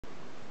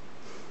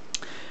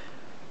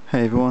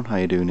Hey everyone, how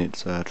you doing?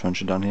 It's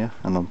TarantulaDan here,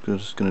 and I'm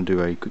just going to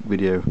do a quick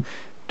video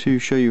to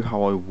show you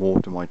how I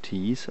water my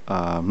teas.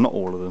 Not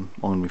all of them.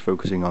 I'm going to be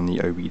focusing on the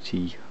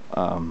OBT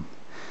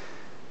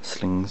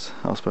slings,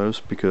 I suppose,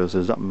 because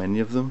there's that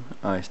many of them.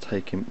 It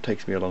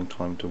takes me a long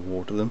time to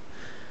water them,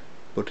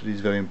 but it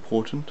is very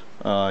important.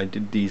 I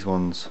did these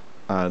ones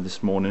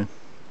this morning.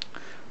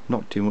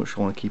 Not too much. I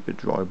want to keep it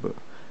dry, but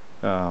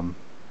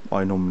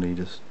I normally I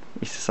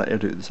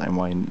do it the same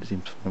way, and it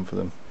seems fine for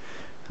them.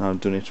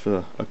 I've done it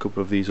for a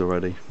couple of these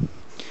already,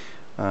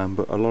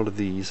 but a lot of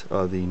these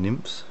are the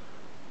nymphs,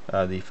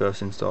 the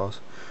first instars,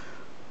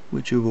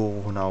 which are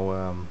all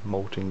now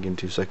molting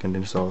into second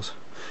instars.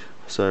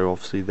 So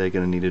obviously they're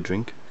going to need a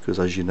drink, because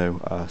as you know,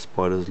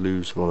 spiders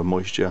lose a lot of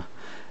moisture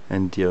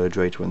and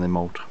dehydrate when they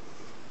molt.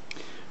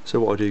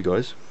 So what I do,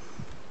 guys,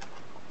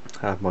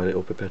 I have my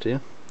little pipette here.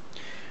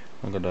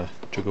 I've got a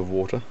jug of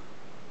water.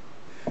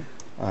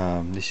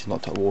 This is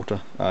not tap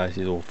water, this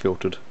is all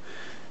filtered,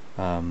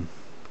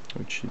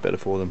 which is better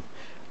for them,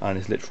 and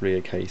it's literally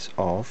a case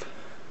of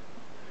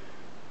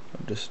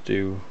I'll just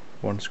do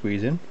one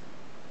squeeze in,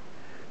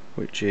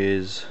 which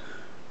is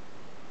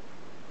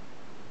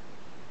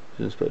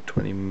just about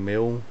 20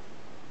 mil,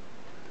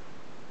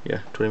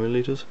 yeah, 20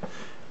 milliliters.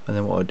 And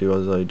then what I do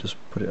is I just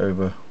put it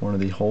over one of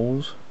the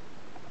holes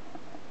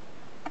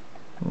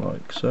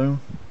like so.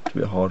 It's a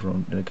bit harder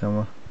on the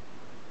camera,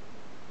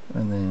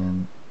 and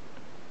then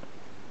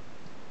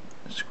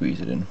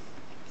squeeze it in.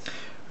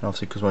 And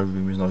obviously, because my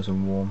room is nice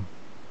and warm,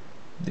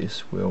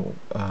 this will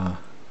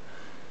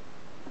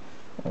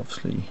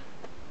obviously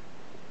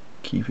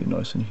keep it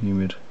nice and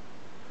humid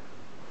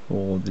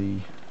for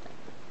the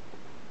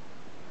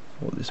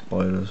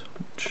spiders.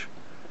 Which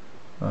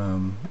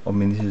I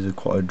mean, this is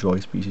quite a dry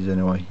species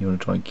anyway. You want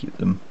to try and keep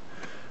them,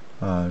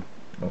 you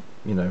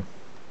know,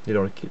 you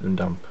don't want to keep them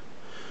damp.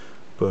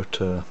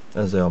 But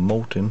as they are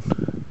molting,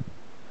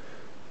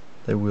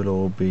 they will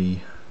all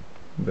be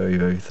very,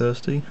 very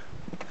thirsty.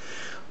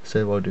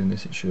 So while doing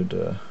this, it should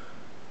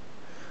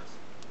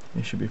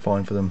be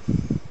fine for them.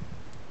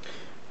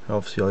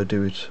 Obviously, I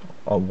do it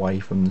away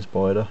from the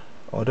spider.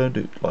 I don't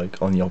do it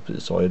like on the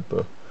opposite side,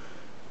 but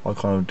I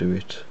kind of do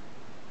it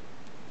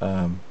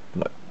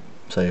like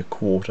say a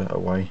quarter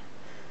away.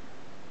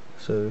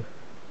 So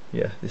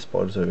yeah, this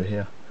spider's over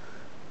here,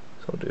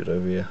 so I'll do it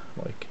over here.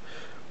 Like,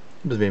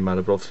 it doesn't really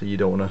matter, but obviously you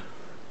don't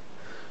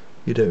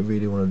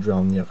really want to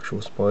drown the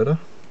actual spider.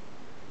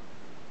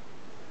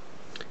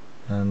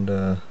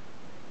 And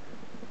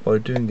by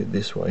doing it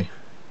this way,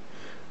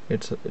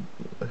 it's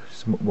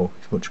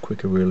much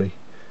quicker, really.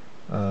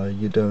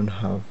 You don't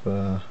have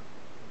I've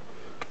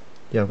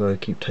got to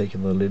keep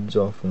taking the lids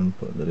off and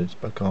putting the lids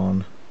back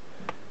on,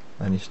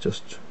 and it's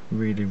just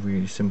really,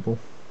 really simple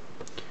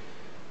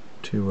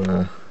to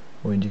I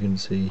mean, you can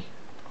see,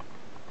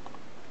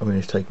 I mean,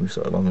 it's taking me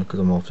slightly longer because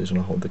I'm obviously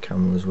going to hold the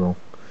camera as well,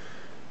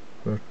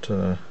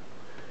 but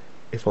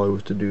if I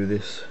was to do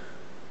this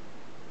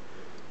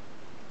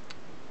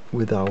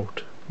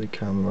without the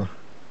camera,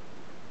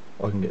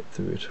 I can get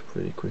through it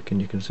pretty quick,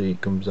 and you can see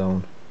it comes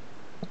down,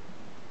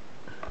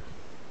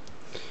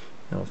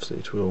 and obviously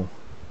it will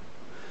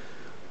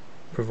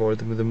provide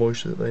them with the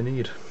moisture that they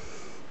need,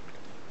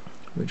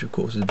 which of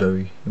course is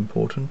very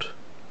important.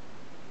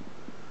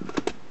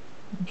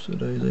 Oopsie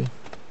daisy.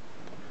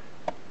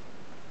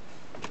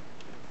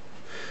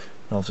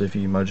 Obviously, if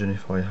you imagine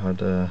if I had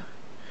to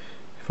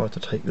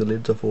take the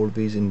lids off all of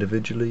these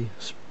individually,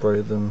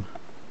 spray them,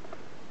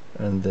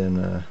 and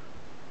then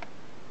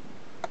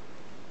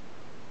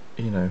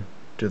you know,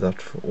 do that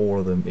for all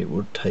of them, it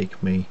would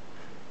take me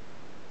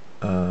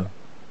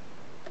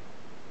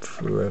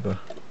forever.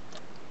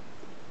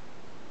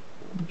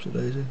 Oopsie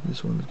daisy,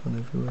 this one has gone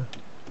everywhere.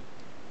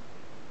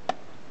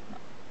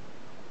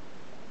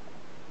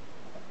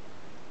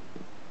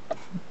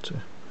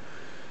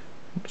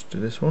 Let's do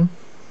this one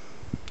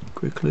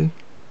quickly.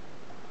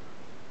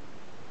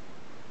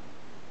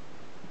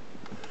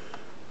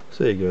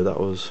 So there you go, that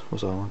was,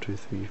 what's that, 1, 2,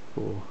 3,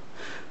 4,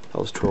 that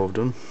was 12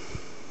 done.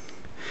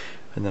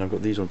 And then I've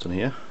got these ones on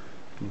here.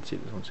 You can see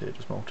this one's here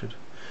just melted.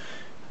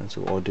 And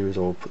so what I'll do is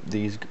I'll put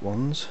these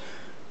ones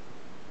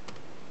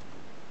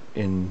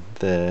in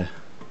their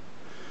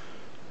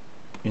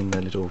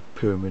little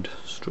pyramid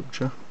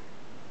structure,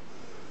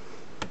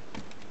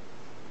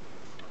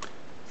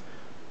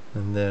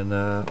 and then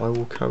I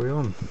will carry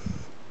on.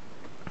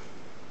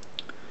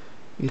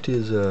 It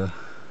is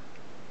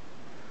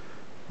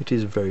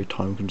very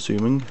time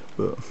consuming,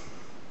 but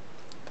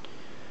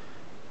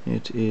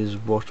it is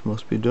what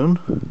must be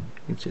done.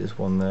 It is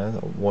one there,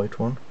 that white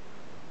one,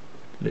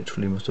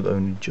 literally must have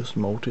only just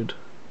molted.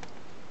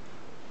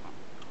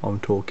 I'm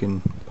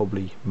talking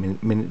probably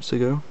minutes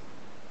ago.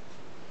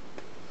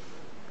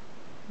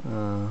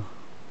 I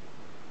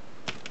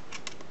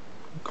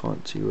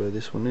can't see where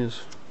this one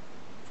is.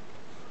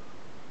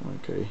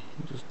 Okay,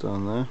 just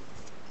down there.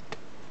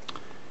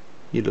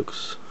 He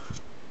looks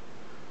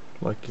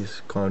like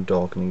he's kind of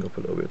darkening up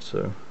a little bit,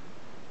 so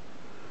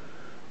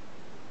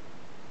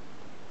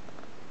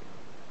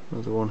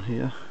another one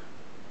here,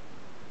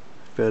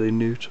 fairly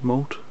new to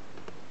molt.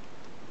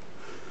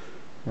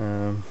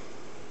 I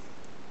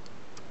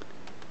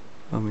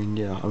mean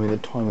the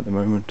time at the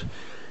moment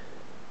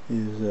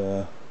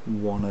is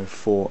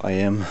 1:04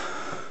 AM,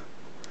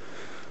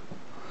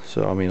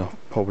 so I mean I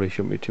probably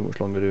shouldn't be too much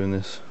longer doing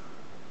this.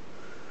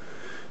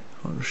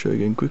 I'll just show you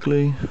again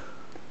quickly.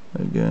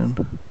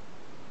 Again,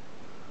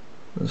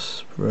 let's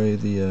spray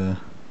the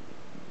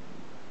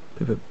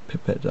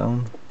pipette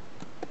down,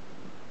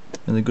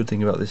 and the good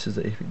thing about this is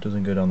that if it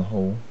doesn't go down the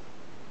hole,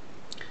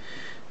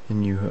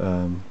 then you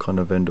kind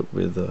of end up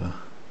with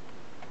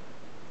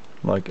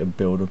like a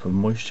build-up of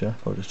moisture.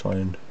 If I just try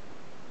and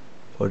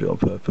do it on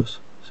purpose,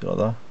 see like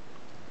that.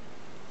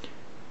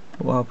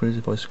 What happens is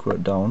if I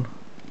squirt down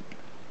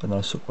and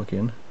I suck back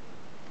in,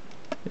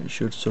 it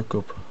should suck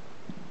up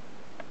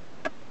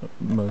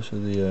most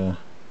of the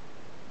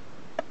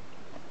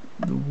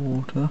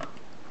water.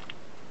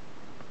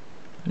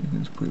 You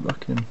can just put it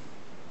back in.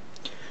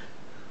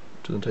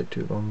 Doesn't take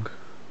too long.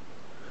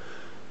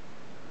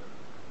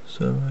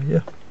 So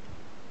yeah,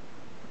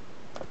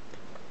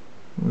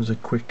 it was a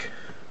quick,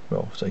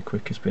 well, I say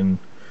quick, it's been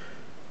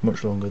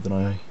much longer than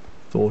I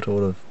thought I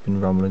would have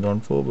been rambling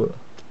on for, but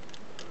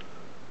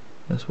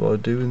that's what I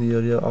do in the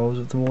earlier hours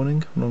of the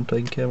morning when I'm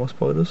taking care of my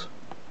spiders.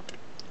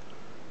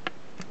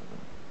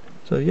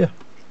 So yeah,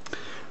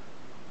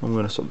 I'm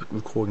going to stop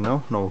recording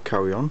now and I'll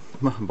carry on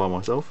by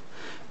myself.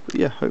 But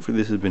yeah, hopefully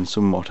this has been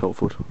somewhat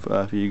helpful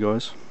for you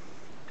guys,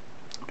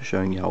 just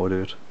showing you how I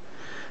do it.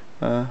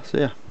 So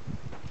yeah,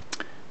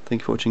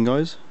 thank you for watching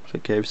guys,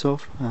 take care of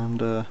yourself,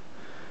 and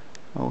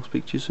I'll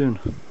speak to you soon.